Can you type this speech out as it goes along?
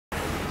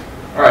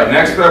All right,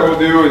 next step we'll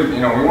do is, we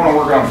want to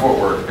work on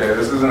footwork, okay?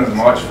 This isn't as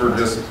much for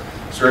just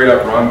straight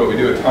up run, but we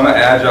do a ton of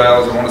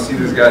agiles. I want to see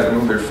these guys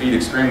move their feet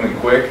extremely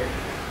quick.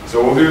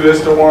 So we'll do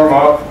this to warm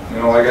up.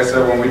 Like I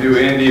said, when we do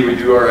Indy, we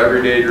do our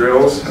everyday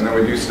drills, and then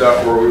we do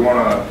stuff where we want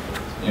to,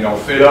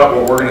 fit up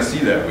what we're going to see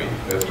that week.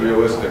 That's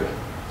realistic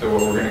to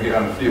what we're going to get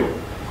on the field.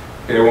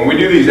 Okay, when we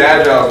do these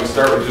agiles, we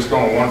start with just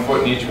going 1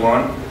 foot in each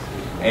one.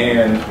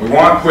 And we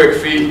want quick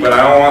feet, but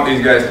I don't want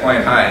these guys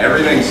playing high.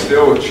 Everything's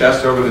still with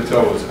chest over the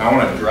toes. I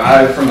want to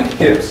drive from the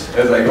hips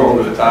as I go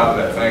over the top of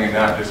that thing and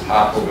not just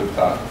hop over the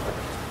top.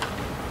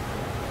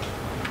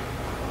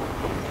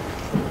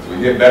 So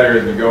we get better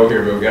as we go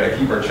here, but we've got to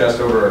keep our chest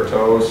over our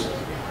toes.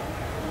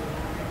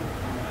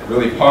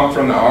 Really pump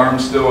from the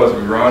arms still as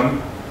we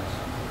run.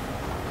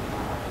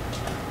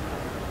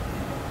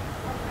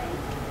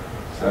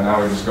 So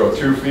now we just go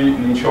 2 feet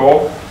in each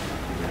hole.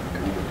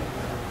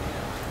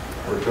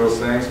 Work those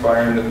things,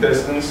 firing the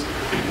pistons.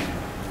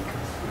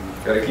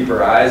 Got to keep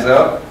our eyes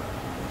up.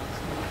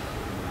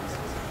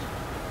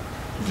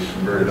 He's a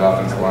converted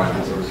offensive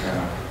line, so we're kind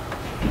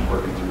of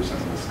working through some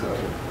of this stuff.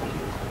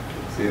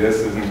 See, this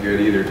isn't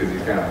good either because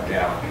he's kind of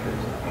galloping.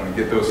 I want to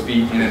get those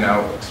feet in and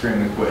out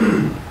extremely quick.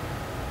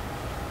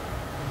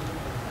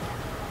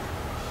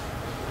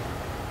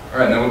 All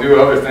right, and then we'll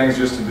do other things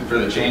just for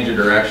the change of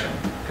direction.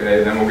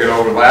 Okay, then we'll get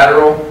over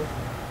lateral.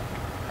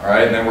 All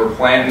right, and then we're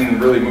planting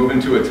and really moving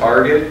to a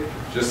target.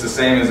 Just the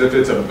same as if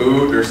it's a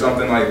boot or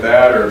something like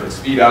that, or if it's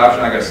speed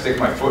option, I got to stick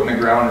my foot in the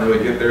ground and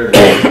really get there the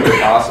quickest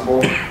way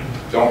possible.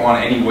 Don't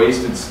want any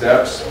wasted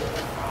steps.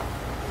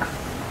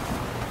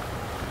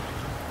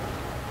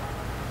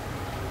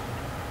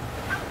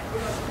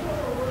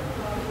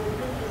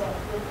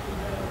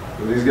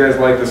 So these guys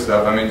like this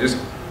stuff. I mean, just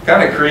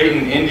kind of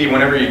creating Indy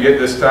whenever you get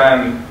this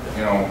time.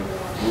 We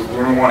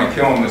don't want to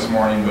kill them this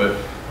morning, but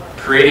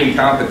creating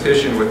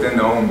competition within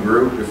the own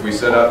group. If we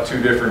set up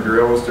 2 different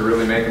drills to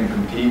really make them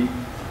compete,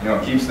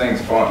 it keeps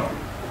things fun.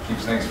 It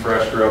keeps things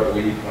fresh throughout the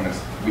week when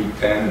it's week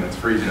 10 and it's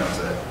freezing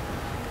outside.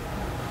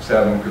 Just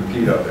have them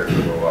compete out there for a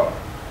little while.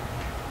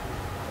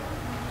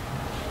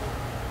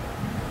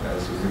 Yeah,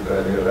 this was a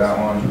good idea of that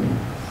one.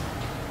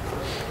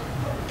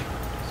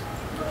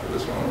 For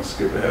this one, let's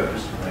skip ahead.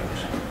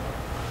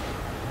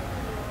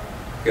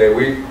 Okay,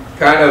 we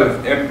kind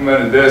of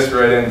implemented this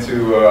right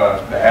into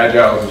the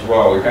agiles as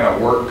well. We kind of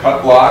work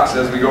cut blocks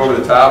as we go over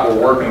the top. We're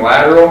working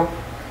lateral.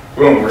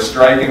 Boom, we're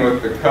striking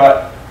with the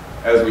cut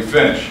as we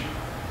finish.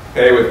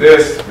 Okay, with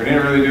this, we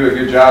didn't really do a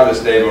good job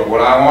this day, but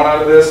what I want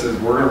out of this is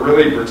we're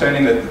really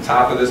pretending that the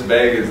top of this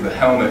bag is the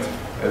helmet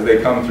as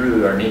they come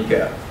through our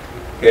kneecap.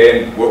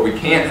 Okay, and what we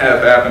can't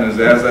have happen is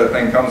as that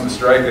thing comes to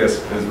strike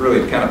us, is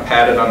really kind of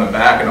pat it on the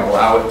back and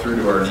allow it through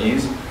to our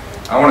knees.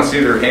 I want to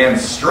see their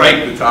hands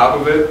strike the top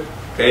of it,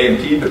 okay,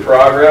 impede the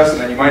progress, and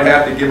then you might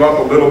have to give up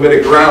a little bit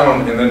of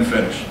ground and then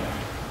finish.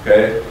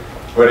 Okay,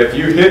 but if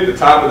you hit the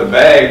top of the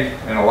bag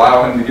and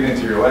allow him to get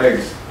into your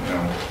legs,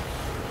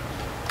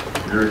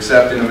 you're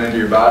accepting them into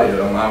your body and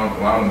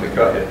allowing them to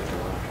cut you.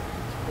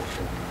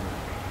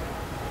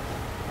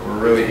 We're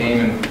really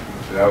aiming.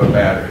 That was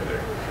bad right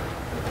there.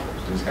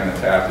 Just kind of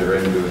tapped it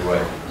right into his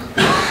leg.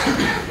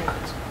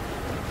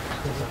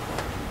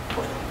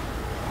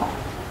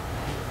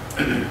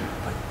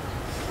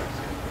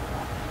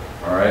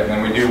 All right,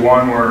 then we do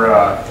one where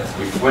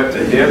we flip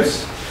the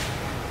hips.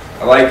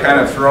 I like kind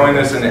of throwing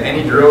this into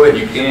any drill that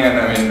you can.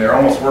 I mean, they're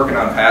almost working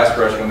on pass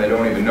rush when they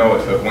don't even know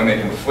it, but when they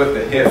can flip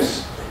the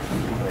hips,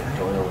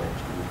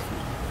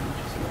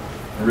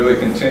 and really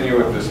continue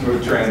with the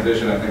smooth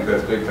transition, I think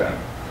that's big time.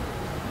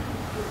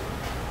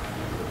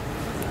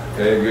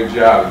 Okay, good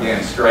job.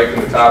 Again, striking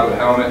the top of the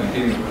helmet,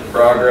 impeding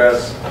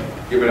progress,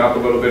 giving up a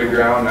little bit of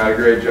ground. Not a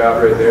great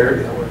job right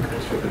there.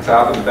 At the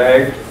top of the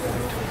bag.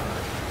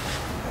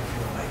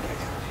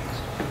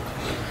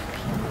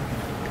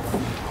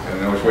 I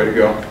don't know which way to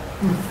go.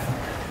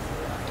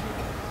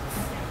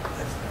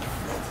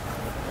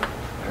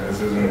 Yeah, this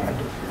isn't the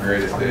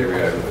greatest day we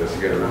had with this.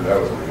 You gotta, that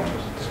was a good one.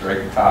 Strike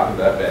the top of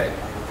that bag.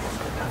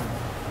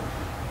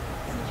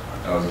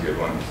 That was a good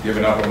one.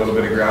 Giving up a little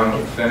bit of ground to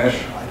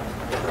finish.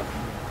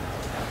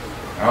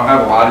 I don't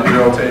have a lot of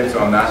drill tape, so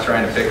I'm not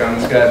trying to pick on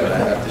this guy, but I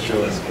have to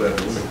show this clip.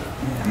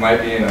 It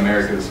might be in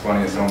America's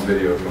Funniest Home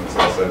Videos when it's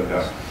all said and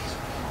done.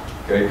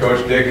 Okay,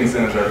 Coach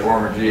Dickinson is our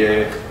former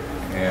GA,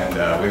 and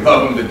we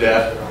love him to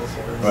death.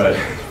 But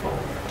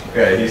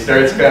okay, he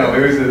starts to kind of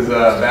lose his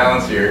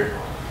balance here.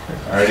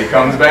 All right, he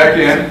comes back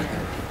in.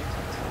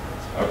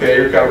 Okay,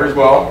 your cover's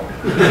well.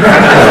 Takes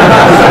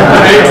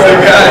the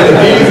guy's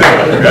knees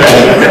out.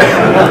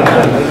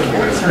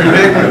 It's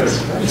ridiculous.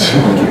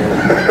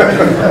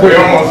 We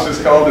almost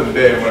just called it a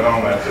day and went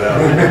home after that.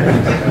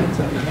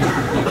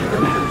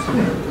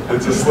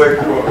 It's a slick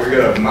quote. We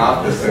gotta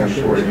mop this thing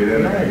before we get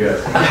in there, I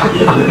guess.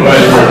 But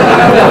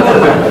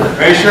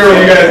make sure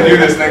when you guys do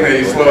this thing that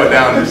you slow it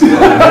down just a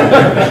little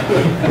bit.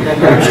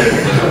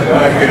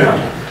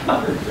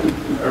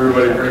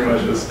 Everybody pretty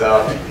much just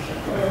stopped.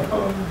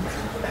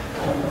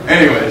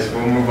 Anyways,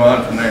 we'll move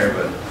on from there,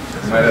 but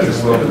Might have to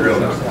slow the drill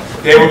down.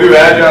 Okay, we'll do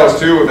agiles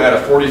too at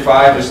a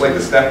 45, just like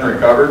the step and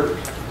recover.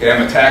 Okay,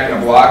 I'm attacking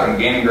a block, I'm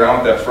gaining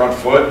ground with that front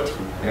foot,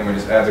 and we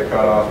just add the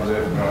cut off of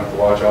it. You don't have to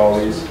watch all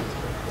these.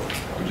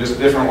 Just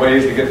different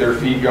ways to get their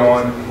feet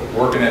going,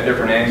 working at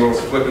different angles,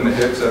 flipping the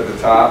hips at the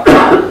top.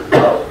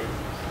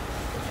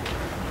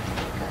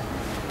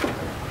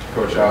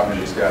 Coach Hoffman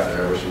just got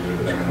there. I wish he would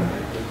have done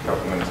it a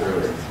couple minutes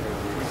earlier.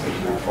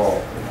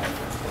 Fall.